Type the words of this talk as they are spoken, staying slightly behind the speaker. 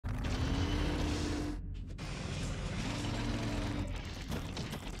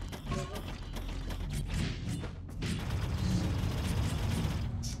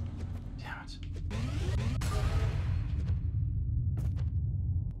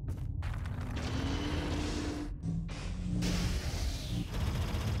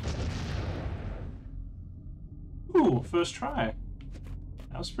Ooh, first try.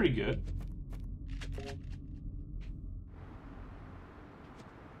 That was pretty good.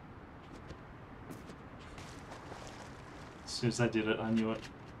 As soon as I did it, I knew it.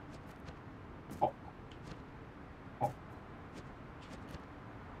 Oh. Oh.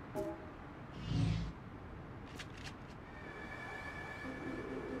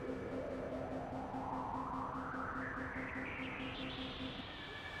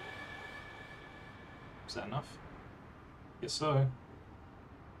 Is that enough? Guess so.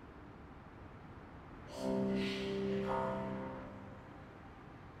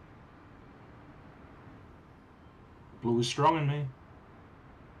 Blue is strong in me.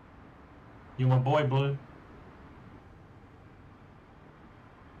 You my boy, Blue.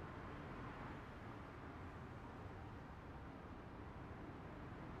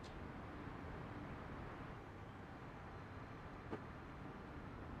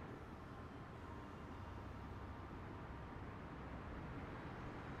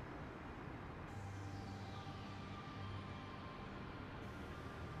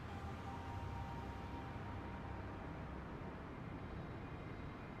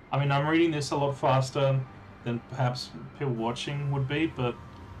 I mean, I'm reading this a lot faster than perhaps people watching would be, but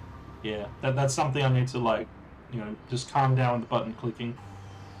yeah, that's something I need to, like, you know, just calm down with the button clicking.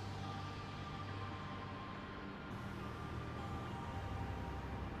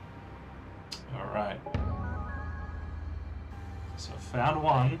 Alright. So I found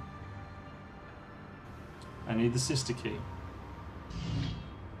one. I need the sister key.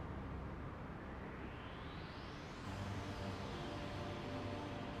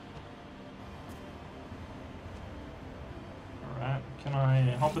 Can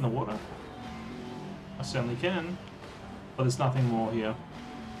I hop in the water? I certainly can, but there's nothing more here.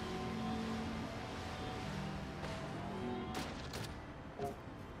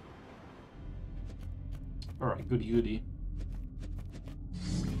 Alright, goody goody.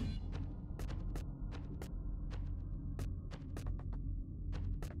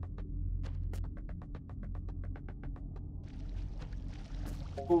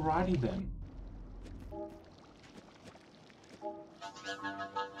 Alrighty then.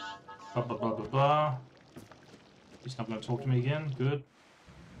 Blah, blah, blah, blah, blah. He's not going to talk to me again. Good.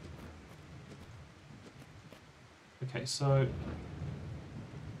 Okay, so...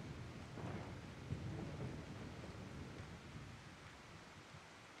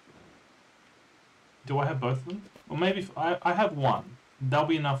 do I have both of them? Or maybe I have one. That'll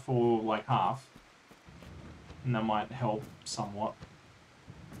be enough for, like, half. And that might help somewhat.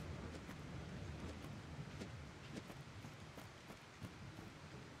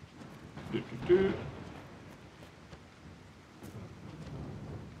 Here we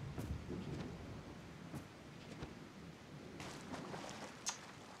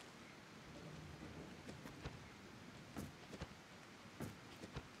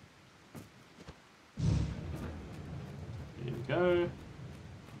go.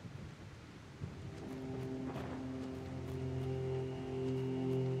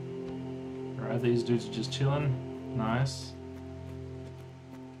 Alright, these dudes are just chilling. Nice.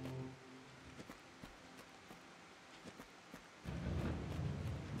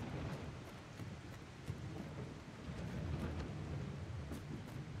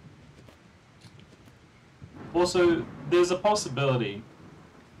 Also, there's a possibility.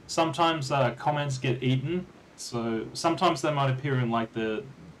 Sometimes comments get eaten, so sometimes they might appear in like the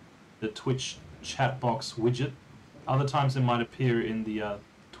Twitch chat box widget. Other times they might appear in the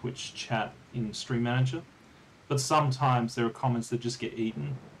Twitch chat in Stream Manager. But sometimes there are comments that just get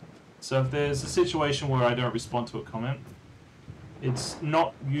eaten. So if there's a situation where I don't respond to a comment, it's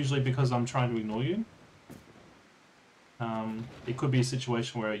not usually because I'm trying to ignore you. It could be a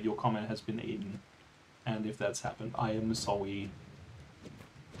situation where your comment has been eaten. And if that's happened, I am sorry.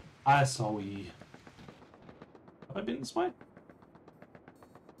 I'm sorry. Have I been this way?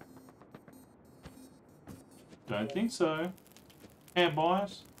 Don't think so. Hey,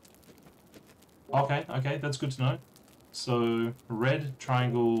 boys. Okay, okay, that's good to know. So, red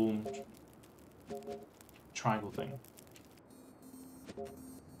triangle thing.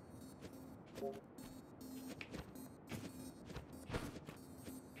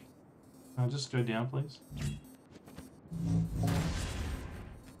 I'll just go down, please.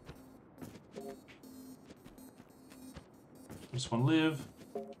 I just want to live.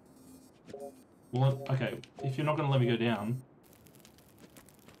 Well, okay, if you're not going to let me go down...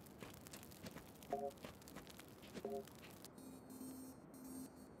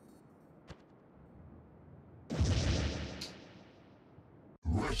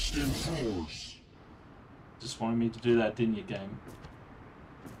 Rest in force. Just wanted me to do that, didn't you, game?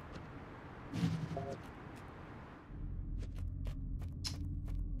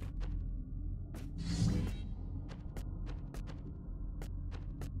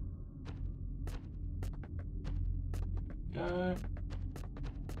 Go.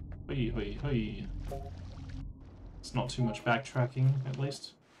 Hoi, hoi, hoi. It's not too much backtracking, at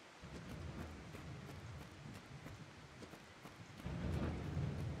least.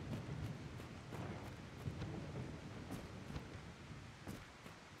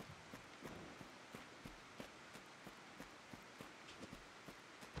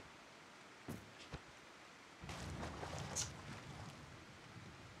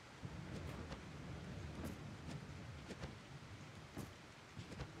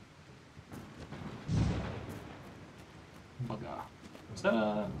 Bugger. Is that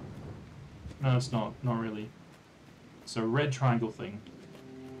a... No, it's not. Not really. It's a red triangle thing.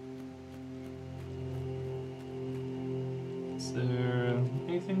 Is there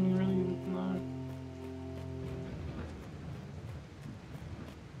anything really? No.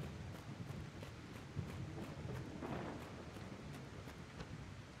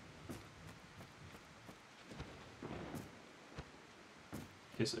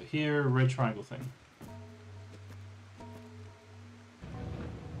 Okay, so here, red triangle thing.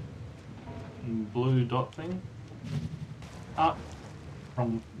 And blue dot thing. Ah,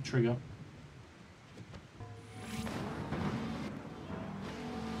 wrong trigger.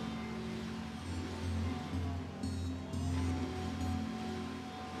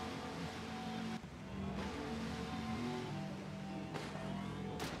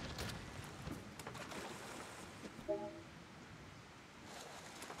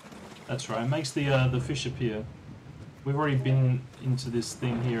 That's right, it makes the fish appear. We've already been into this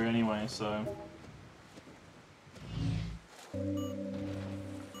thing here anyway, so...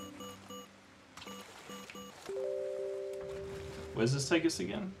 Where's this take us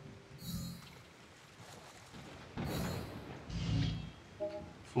again?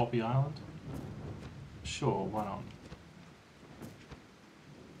 Floppy Island? Sure, why not?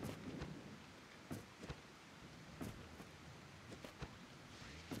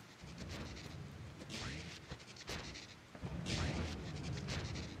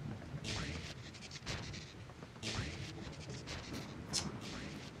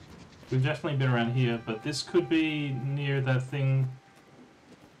 We've definitely been around here, but this could be near that thing,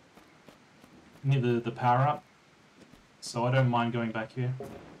 near the power-up, so I don't mind going back here.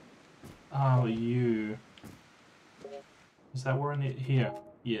 Oh, you... Is that where in it? Here.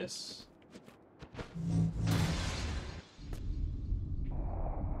 Yes.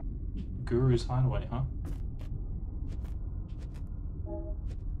 Guru's Hideaway, huh?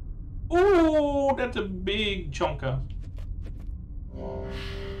 Ooh, that's a big chonker.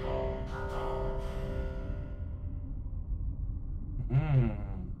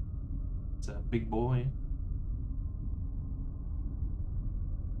 It's a big boy.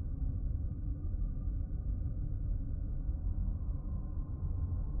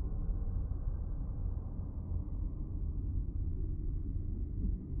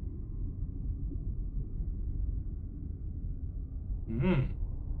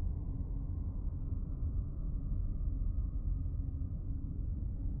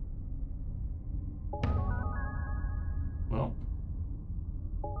 Well,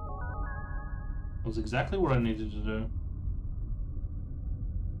 that was exactly what I needed to do.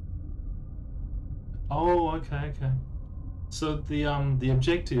 Oh, okay. So the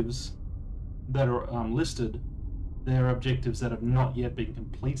objectives that are listed, they're objectives that have not yet been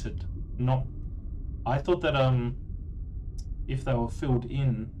completed. Not. I thought that if they were filled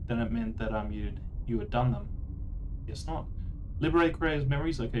in, then it meant that you had done them. Guess not. Liberate creators'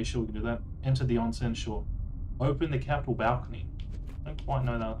 memories. Okay, sure, we can do that. Enter the onsen. Sure. Open the capital balcony. I don't quite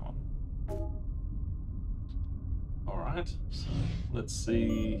know that one. Alright, so let's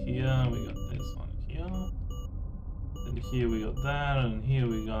see here. We got this one here. And here we got that, and here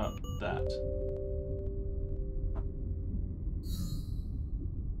we got that.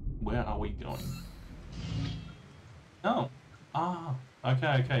 Where are we going? Oh. Ah.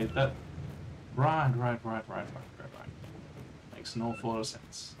 Okay. That. Right. Makes an awful lot of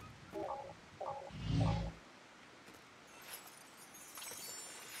sense.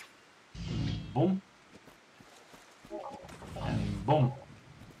 Boom. And boom.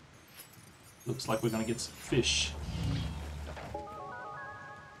 Looks like we're gonna get some fish.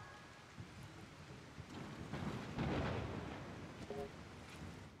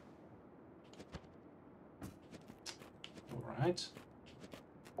 Alright.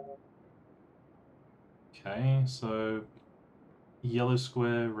 Okay, so yellow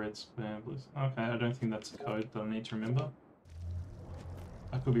square, red square, blue. Okay, I don't think that's a code that I need to remember.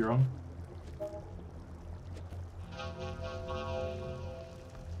 I could be wrong.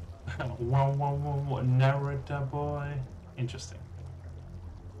 Whoa, Narita Boy. Interesting.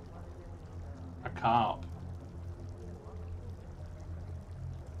 A carp.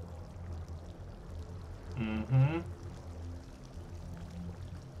 Mm-hmm.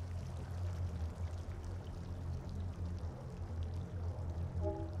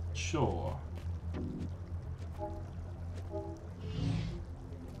 Sure.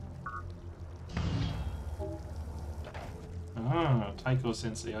 Ah, Taiko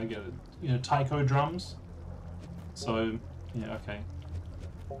Sensei, I get it. You know, taiko drums? So, yeah, okay.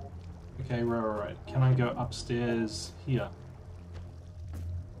 Okay, right. Can I go upstairs here?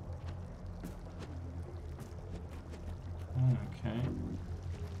 Okay.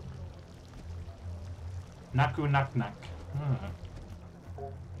 Naku nak nak.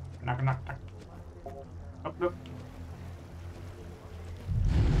 Knock knock knock. Up look.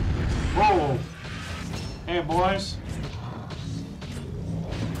 Whoa! Hey boys.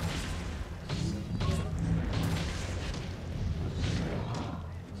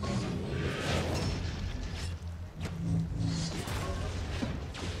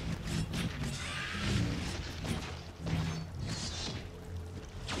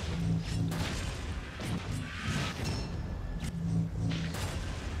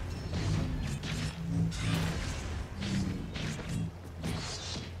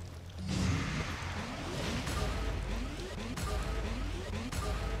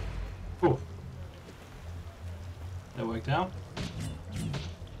 Ooh. That worked out.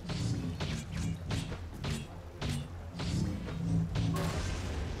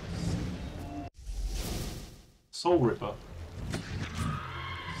 Soul Ripper.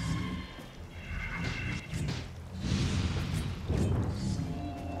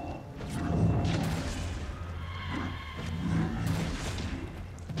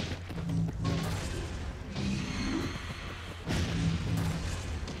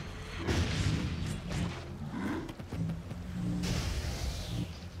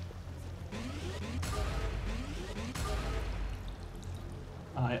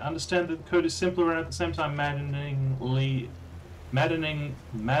 I understand that the code is simpler and at the same time maddeningly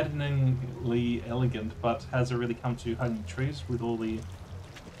elegant, but has it really come to hugging trees with all the...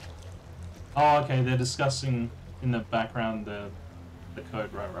 Oh, okay, they're discussing in the background the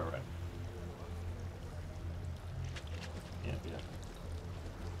code, right. Yeah.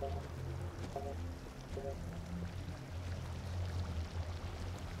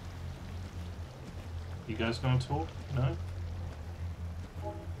 You guys gonna talk? No?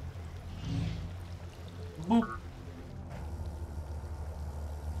 Boop.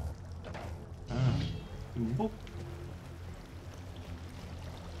 Boop.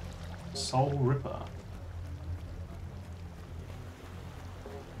 Soul Ripper.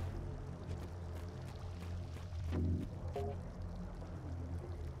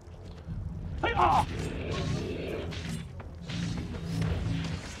 Hey, ah!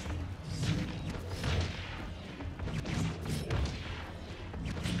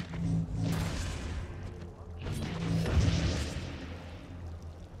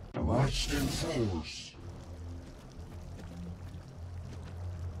 Rushed in force.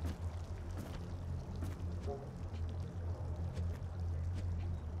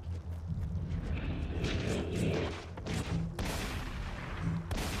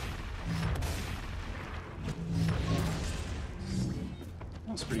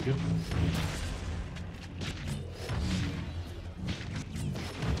 That's pretty good.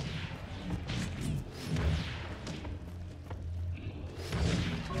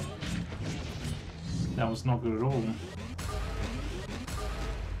 That was not good at all.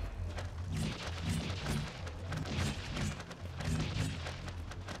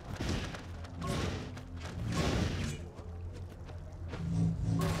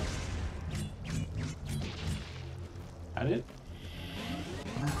 That it?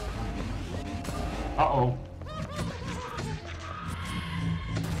 Uh-oh.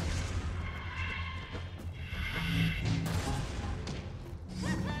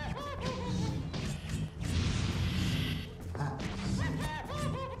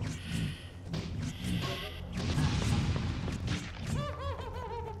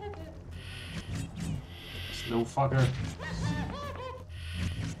 This little fucker.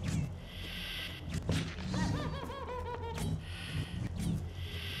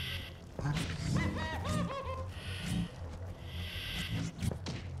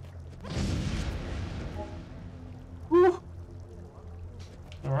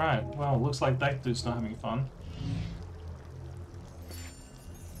 Alright, well, looks like that dude's not having fun.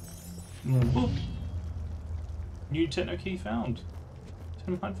 Boop. New techno key found.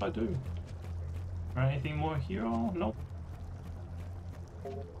 Don't mind if I do. Alright, anything more here? Oh, nope.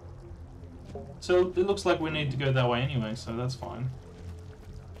 So it looks like we need to go that way anyway, so that's fine.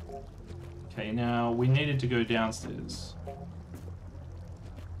 Okay, now we needed to go downstairs.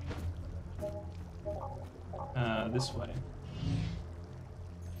 this way.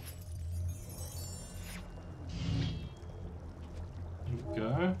 There we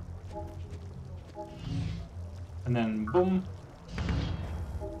go. And then boom.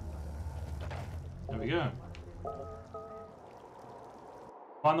 There we go.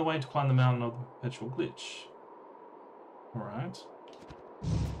 Find the way to climb the mountain of the perpetual glitch. Alright.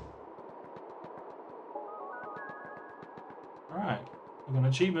 Alright. I got an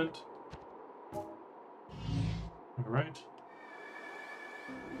achievement. Alright.